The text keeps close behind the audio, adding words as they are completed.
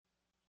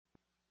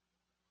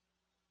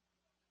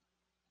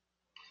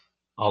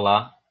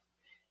Olá,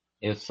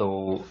 eu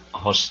sou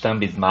Rostand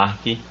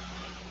Bismarck,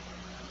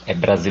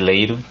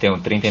 brasileiro,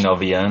 tenho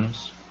 39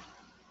 anos,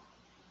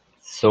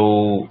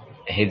 sou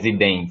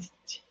residente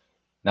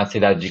na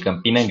cidade de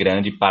Campina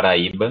Grande,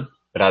 Paraíba,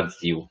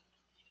 Brasil.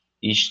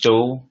 E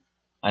estou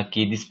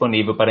aqui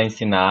disponível para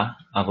ensinar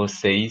a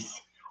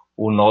vocês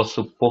o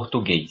nosso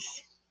português.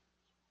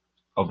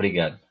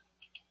 Obrigado.